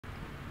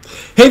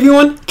Hey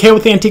everyone, Kay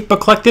with the Antique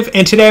Book Collective,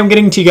 and today I'm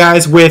getting to you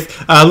guys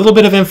with a little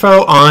bit of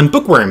info on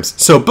bookworms.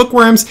 So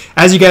bookworms,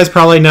 as you guys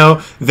probably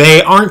know,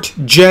 they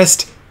aren't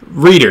just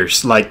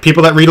readers. Like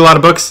people that read a lot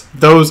of books,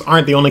 those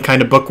aren't the only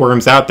kind of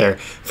bookworms out there.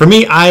 For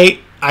me, I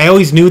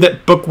always knew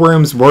that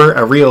bookworms were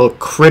a real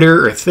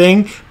critter or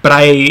thing, but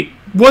I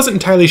wasn't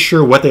entirely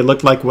sure what they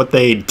looked like, what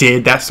they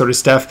did, that sort of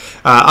stuff.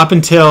 Up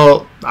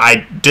until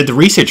I did the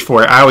research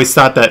for it, I always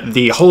thought that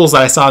the holes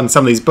that I saw in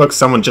some of these books,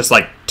 someone just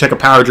like took a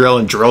power drill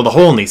and drilled a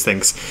hole in these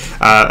things.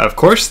 Of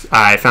course,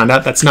 I found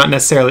out that's not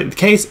necessarily the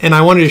case, and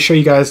I wanted to show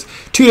you guys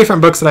two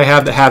different books that I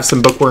have that have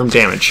some bookworm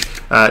damage.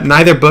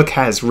 Neither book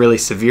has really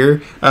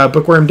severe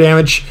bookworm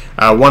damage.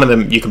 One of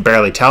them you can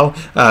barely tell,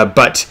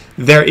 but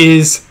there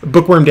is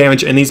bookworm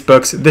damage in these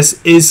books. This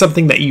is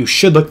something that you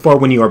should look for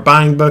when you are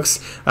buying books.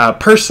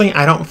 Personally,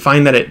 I don't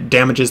find that it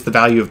damages the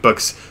value of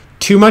books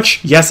too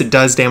much. Yes, it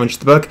does damage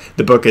the book.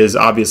 The book is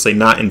obviously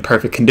not in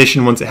perfect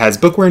condition once it has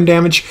bookworm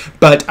damage,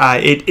 but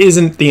it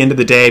isn't the end of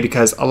the day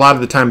because a lot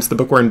of the times the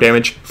bookworm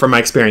damage, from my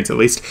experience at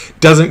least,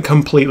 doesn't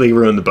completely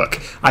ruin the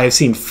book. I have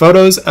seen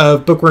photos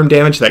of bookworm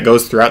damage that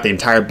goes throughout the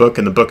entire book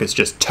and the book is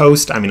just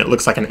toast. I mean, it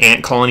looks like an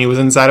ant colony was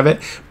inside of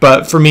it.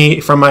 But for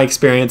me, from my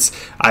experience,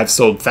 I've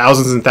sold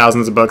thousands and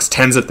thousands of books,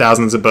 tens of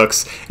thousands of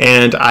books,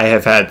 and I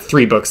have had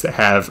 3 books that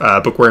have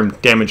bookworm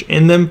damage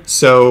in them.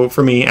 So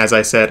for me, as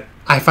I said,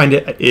 I find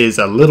it is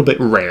a little bit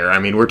rare. I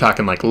mean, we're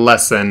talking like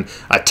less than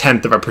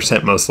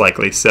 0.1% most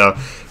likely. So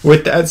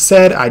with that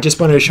said, I just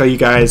wanted to show you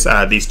guys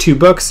these 2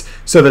 books.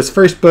 So this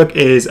first book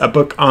is a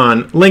book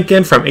on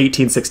Lincoln from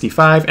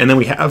 1865, and then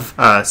we have,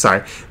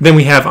 then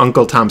we have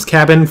Uncle Tom's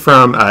Cabin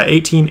from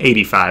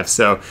 1885.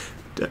 So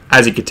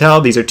as you can tell,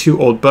 these are 2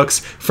 old books.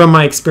 From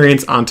my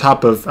experience, on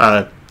top of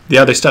the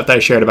other stuff that I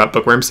shared about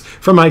bookworms,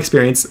 from my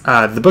experience,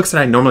 the books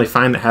that I normally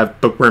find that have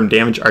bookworm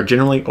damage are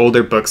generally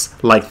older books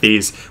like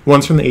these,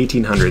 ones from the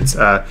 1800s.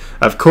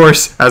 Of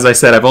course, as I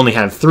said, I've only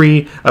had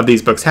 3 of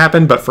these books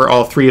happen, but for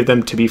all 3 of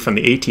them to be from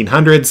the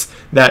 1800s,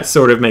 that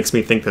sort of makes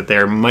me think that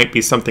there might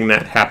be something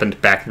that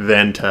happened back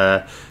then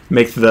to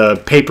make the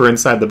paper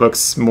inside the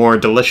books more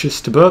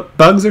delicious to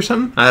bugs or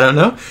something. I don't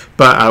know.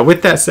 But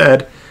with that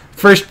said,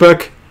 first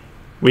book,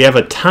 we have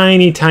a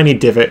tiny, tiny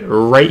divot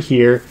right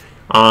here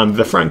on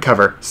the front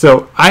cover.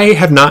 So I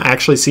have not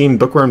actually seen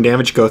bookworm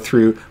damage go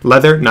through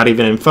leather, not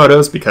even in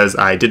photos, because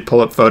I did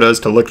pull up photos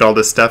to look at all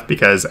this stuff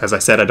because, as I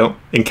said, I don't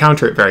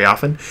encounter it very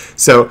often.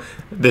 So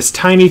this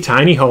tiny,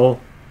 tiny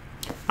hole,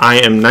 I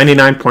am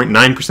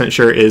 99.9%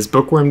 sure is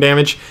bookworm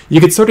damage.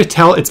 You could sort of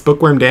tell it's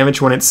bookworm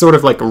damage when it's sort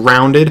of like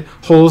rounded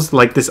holes.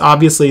 Like this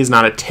obviously is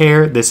not a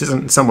tear. This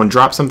isn't someone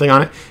dropped something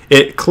on it.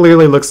 It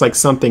clearly looks like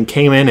something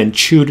came in and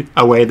chewed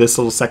away this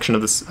little section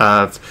of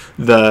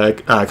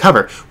the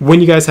cover. When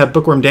you guys have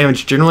bookworm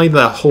damage, generally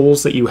the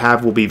holes that you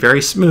have will be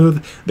very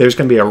smooth. There's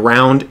going to be a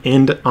round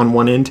end on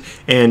one end,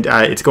 and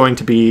it's going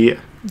to be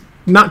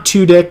not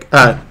too thick.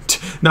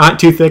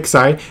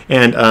 Sorry.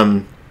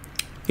 And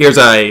here's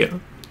a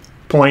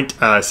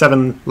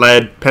 0.7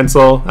 lead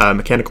pencil,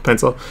 mechanical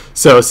pencil.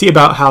 So see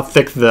about how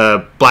thick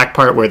the black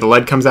part where the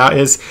lead comes out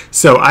is.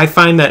 So I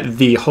find that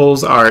the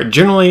holes are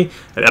generally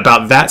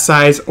about that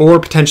size or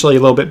potentially a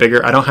little bit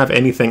bigger. I don't have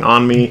anything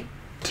on me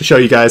to show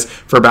you guys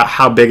for about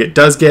how big it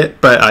does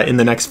get, but in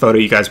the next photo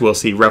you guys will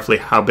see roughly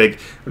how big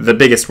the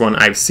biggest one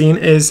I've seen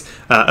is.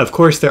 Of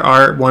course there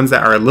are ones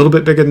that are a little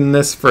bit bigger than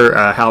this for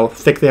how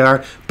thick they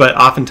are, but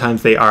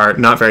oftentimes they are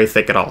not very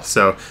thick at all.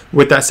 So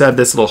with that said,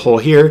 this little hole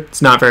here,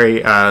 it's not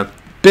very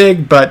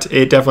big, but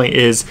it definitely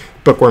is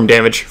bookworm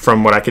damage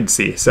from what I could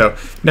see. So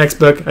next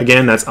book,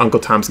 again, that's Uncle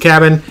Tom's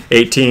Cabin,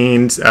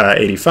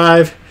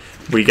 1885.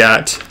 We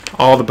got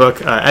all the book.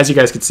 As you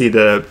guys can see,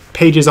 the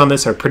pages on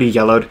this are pretty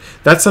yellowed.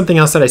 That's something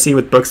else that I see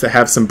with books that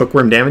have some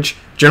bookworm damage.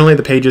 Generally,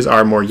 the pages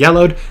are more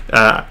yellowed.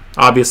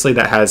 Obviously,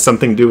 that has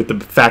something to do with the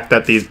fact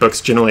that these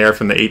books generally are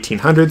from the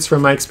 1800s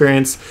from my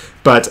experience.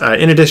 But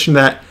in addition to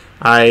that,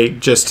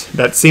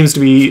 that seems to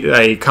be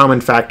a common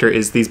factor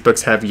is these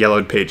books have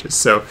yellowed pages.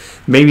 So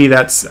maybe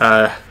that's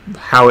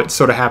how it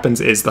sort of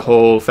happens, is the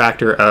whole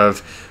factor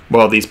of,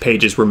 well, these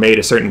pages were made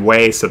a certain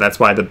way, so that's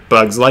why the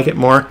bugs like it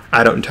more.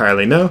 I don't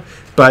entirely know.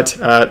 But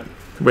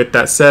with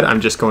that said,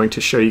 I'm just going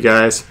to show you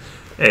guys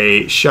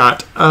a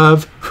shot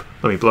of,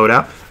 let me blow it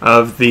out,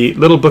 of the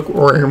little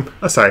bookworm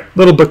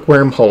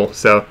hole.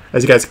 So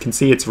as you guys can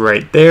see, it's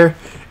right there,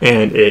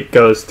 and it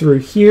goes through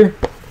here.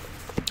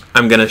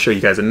 I'm going to show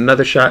you guys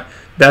another shot.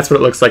 That's what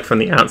it looks like from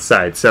the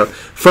outside. So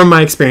from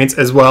my experience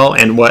as well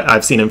and what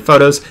I've seen in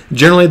photos,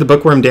 generally the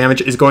bookworm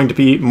damage is going to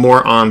be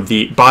more on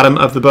the bottom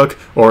of the book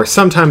or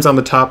sometimes on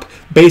the top.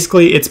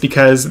 Basically, it's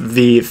because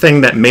the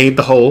thing that made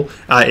the hole,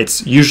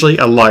 it's usually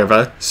a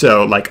larva.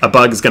 So like a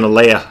bug is going to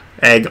lay a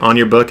egg on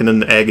your book, and then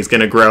the egg is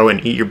going to grow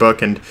and eat your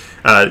book and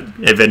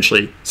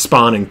eventually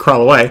spawn and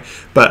crawl away.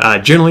 But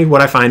generally what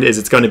I find is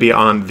it's going to be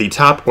on the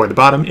top or the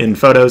bottom in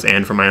photos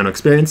and from my own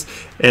experience,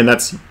 and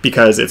that's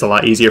because it's a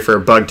lot easier for a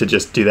bug to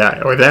just do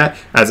that or that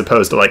as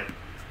opposed to like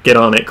get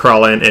on it,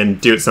 crawl in, and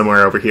do it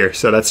somewhere over here.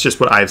 So that's just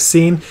what I've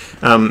seen.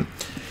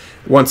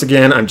 Once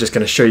again, I'm just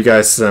going to show you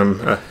guys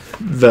some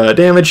the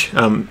damage.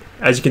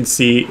 as you can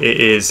see, it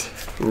is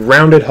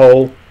rounded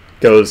hole,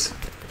 goes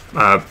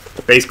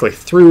basically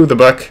through the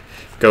book,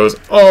 goes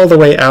all the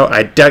way out.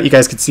 I doubt you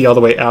guys could see all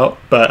the way out,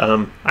 but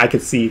I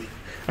could see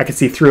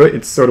through it.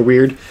 It's sort of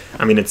weird.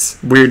 I mean,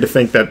 it's weird to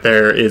think that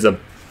there is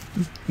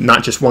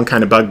not just one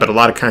kind of bug, but a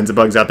lot of kinds of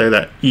bugs out there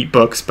that eat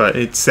books, but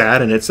it's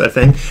sad and it's a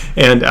thing.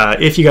 And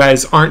if you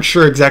guys aren't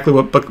sure exactly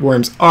what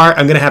bookworms are,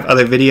 I'm going to have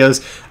other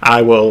videos.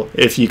 I will,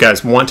 if you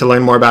guys want to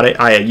learn more about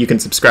it, you can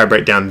subscribe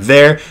right down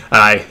there.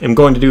 I am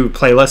going to do a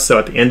playlist, so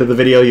at the end of the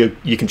video,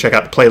 you can check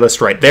out the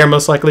playlist right there,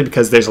 most likely,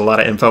 because there's a lot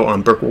of info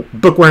on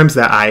bookworms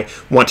that I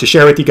want to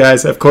share with you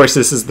guys. Of course,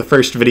 this is the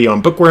first video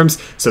on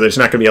bookworms, so there's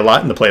not going to be a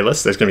lot in the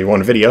playlist. There's going to be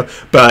one video,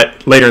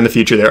 but later in the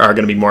future, there are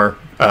going to be more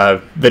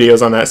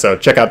videos on that, so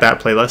check out that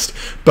playlist.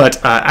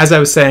 But as I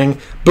was saying,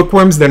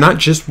 bookworms, they're not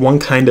just one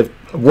kind of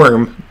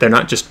worm, they're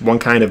not just one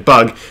kind of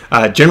bug.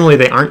 Generally,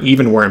 they aren't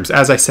even worms.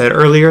 As I said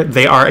earlier,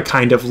 they are a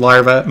kind of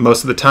larva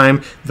most of the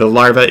time. The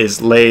larva is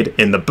laid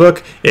in the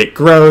book, it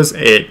grows,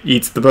 it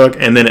eats the book,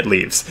 and then it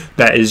leaves.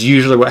 That is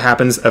usually what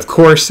happens. Of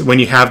course, when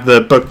you have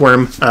the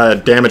bookworm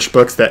damaged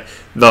books that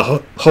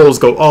the holes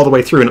go all the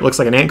way through and it looks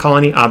like an ant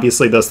colony,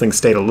 obviously those things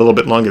stayed a little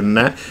bit longer than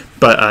that,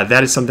 but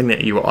that is something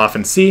that you will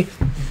often see.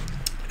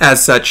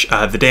 As such,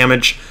 the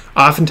damage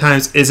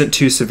oftentimes isn't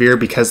too severe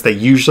because they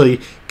usually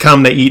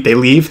come, they eat, they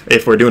leave,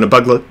 if we're doing a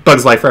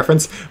Bug's Life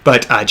reference.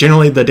 But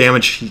generally, the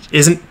damage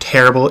isn't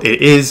terrible. It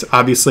is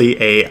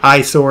obviously a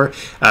eyesore.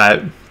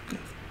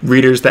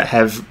 Readers that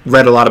have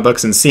read a lot of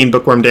books and seen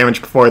bookworm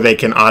damage before, they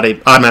can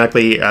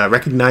automatically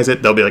recognize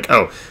it. They'll be like,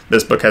 oh,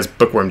 this book has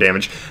bookworm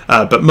damage.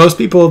 But most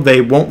people,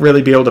 they won't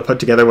really be able to put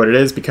together what it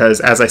is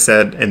because, as I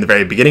said in the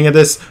very beginning of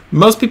this,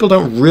 most people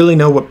don't really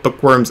know what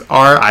bookworms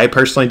are. I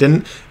personally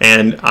didn't,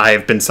 and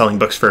I've been selling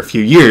books for a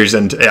few years,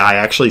 and I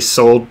actually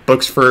sold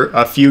books for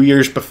a few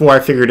years before I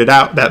figured it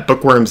out that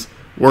bookworms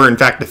were in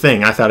fact a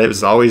thing. I thought it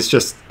was always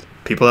just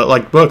people that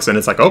liked books, and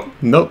it's like, oh,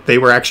 nope, they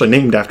were actually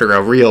named after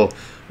a real,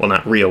 well,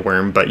 not real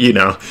worm, but you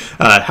know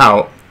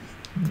how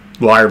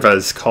larva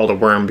is called a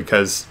worm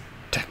because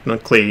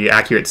technically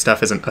accurate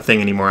stuff isn't a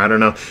thing anymore. I don't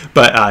know.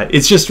 But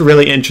it's just a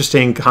really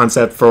interesting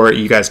concept for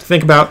you guys to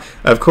think about.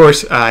 Of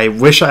course, I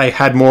wish I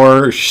had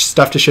more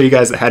stuff to show you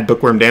guys that had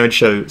bookworm damage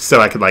so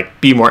I could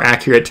like be more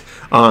accurate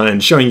on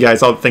showing you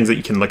guys all the things that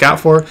you can look out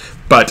for.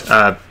 But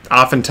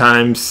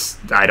oftentimes,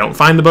 I don't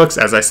find the books.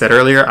 As I said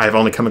earlier, I've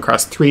only come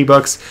across 3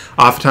 books.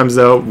 Oftentimes,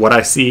 though, what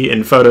I see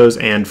in photos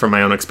and from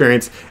my own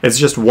experience, it's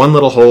just one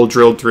little hole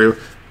drilled through.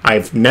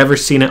 I've never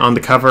seen it on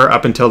the cover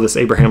up until this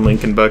Abraham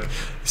Lincoln book.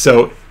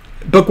 So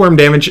bookworm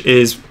damage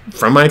is,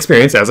 from my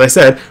experience, as I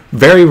said,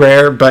 very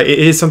rare, but it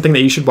is something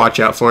that you should watch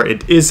out for.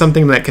 It is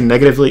something that can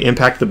negatively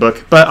impact the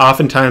book, but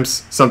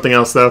oftentimes, something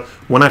else though,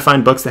 when I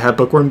find books that have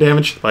bookworm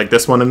damage, like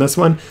this one and this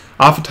one,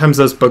 oftentimes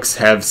those books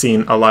have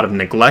seen a lot of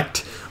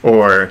neglect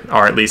or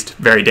are at least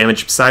very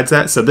damaged besides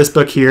that. So this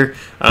book here,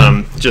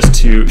 just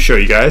to show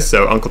you guys,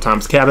 so Uncle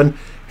Tom's Cabin,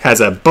 has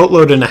a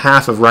boatload and a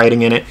half of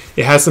writing in it.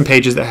 It has some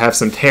pages that have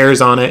some tears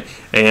on it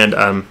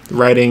and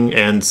writing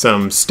and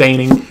some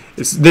staining.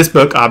 This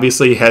book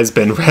obviously has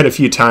been read a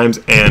few times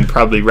and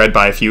probably read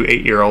by a few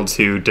 8-year-olds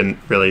who didn't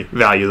really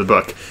value the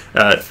book.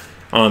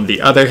 On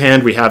the other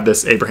hand, we have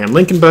this Abraham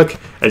Lincoln book.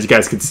 As you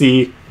guys can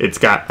see, it's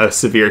got a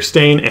severe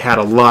stain. It had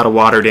a lot of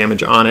water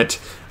damage on it.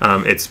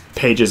 Its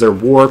pages are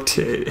warped.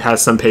 It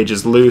has some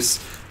pages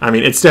loose. I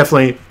mean, it's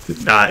definitely,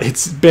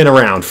 it's been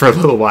around for a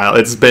little while.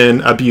 It's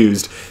been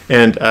abused.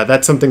 And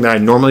that's something that I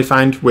normally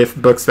find with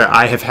books that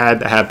I have had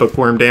that have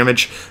bookworm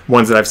damage.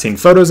 Ones that I've seen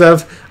photos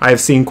of. I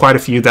have seen quite a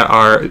few that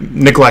are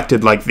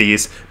neglected like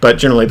these. But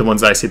generally the ones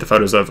that I see the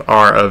photos of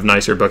are of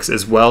nicer books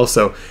as well.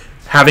 So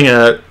having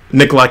a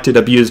neglected,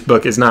 abused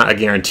book is not a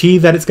guarantee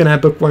that it's going to have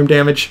bookworm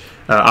damage,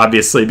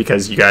 obviously,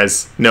 because you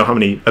guys know how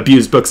many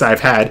abused books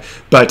I've had,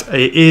 but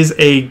it is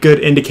a good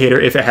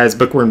indicator if it has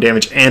bookworm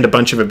damage and a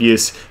bunch of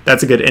abuse.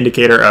 That's a good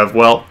indicator of,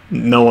 well,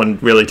 no one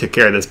really took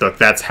care of this book.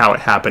 That's how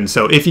it happened.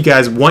 So if you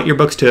guys want your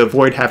books to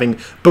avoid having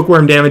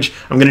bookworm damage,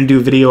 I'm going to do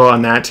a video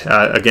on that.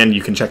 Again,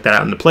 you can check that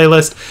out in the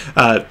playlist.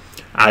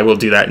 I will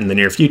do that in the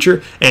near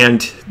future.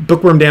 And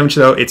bookworm damage,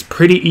 though, it's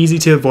pretty easy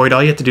to avoid.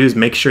 All you have to do is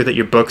make sure that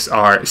your books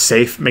are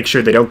safe, make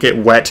sure they don't get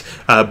wet.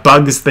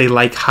 Bugs, they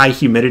like high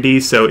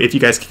humidity, so if you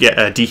guys could get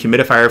a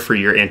dehumidifier for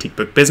your antique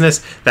book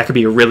business, that could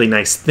be a really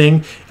nice thing.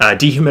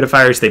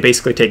 Dehumidifiers, they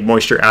basically take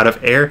moisture out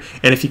of air,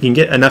 and if you can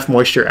get enough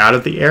moisture out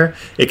of the air,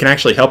 it can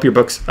actually help your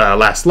books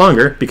last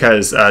longer,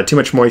 because too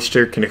much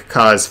moisture can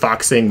cause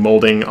foxing,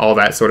 molding, all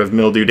that sort of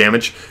mildew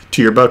damage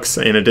to your books.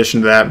 In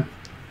addition to that,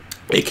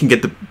 it can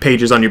get the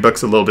pages on your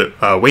books a little bit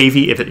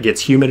wavy if it gets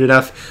humid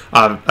enough.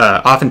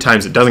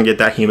 Oftentimes it doesn't get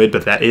that humid,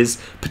 but that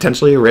is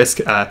potentially a risk.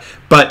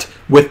 But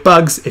with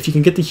bugs, if you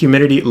can get the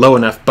humidity low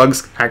enough,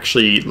 bugs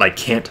actually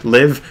can't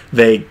live.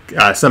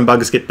 Some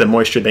bugs get the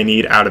moisture they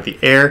need out of the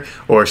air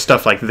or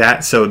stuff like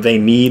that, so they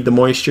need the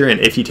moisture, and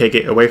if you take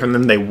it away from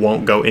them, they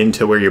won't go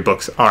into where your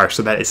books are.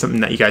 So that is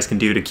something that you guys can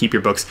do to keep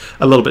your books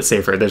a little bit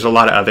safer. There's a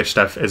lot of other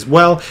stuff as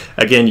well.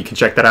 Again, you can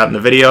check that out in the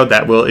video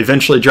that will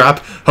eventually drop,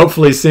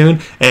 hopefully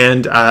soon. And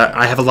And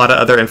I have a lot of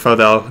other info,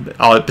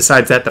 though,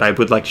 besides that I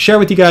would like to share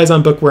with you guys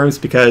on bookworms,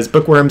 because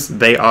bookworms,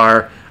 they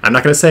are, I'm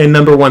not going to say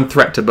 #1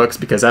 threat to books,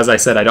 because as I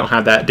said, I don't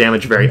have that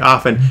damage very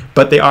often,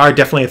 but they are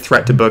definitely a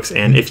threat to books.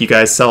 And if you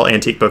guys sell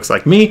antique books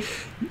like me,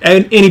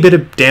 and any bit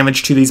of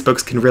damage to these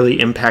books can really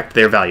impact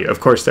their value. Of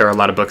course, there are a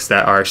lot of books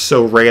that are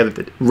so rare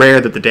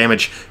that the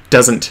damage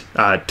doesn't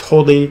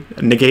totally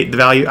negate the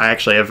value. I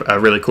actually have a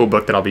really cool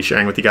book that I'll be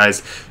sharing with you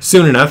guys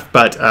soon enough,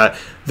 but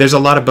there's a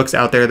lot of books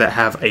out there that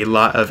have a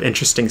lot of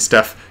interesting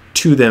stuff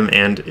to them,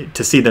 and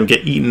to see them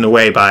get eaten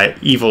away by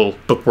evil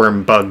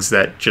bookworm bugs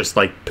that just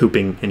like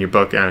pooping in your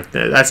book,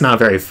 that's not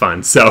very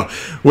fun. So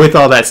with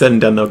all that said and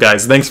done, though,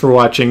 guys, thanks for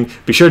watching.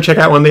 Be sure to check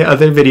out one of the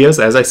other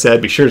videos. As I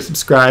said, be sure to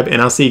subscribe,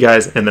 and I'll see you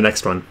guys in the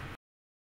next one.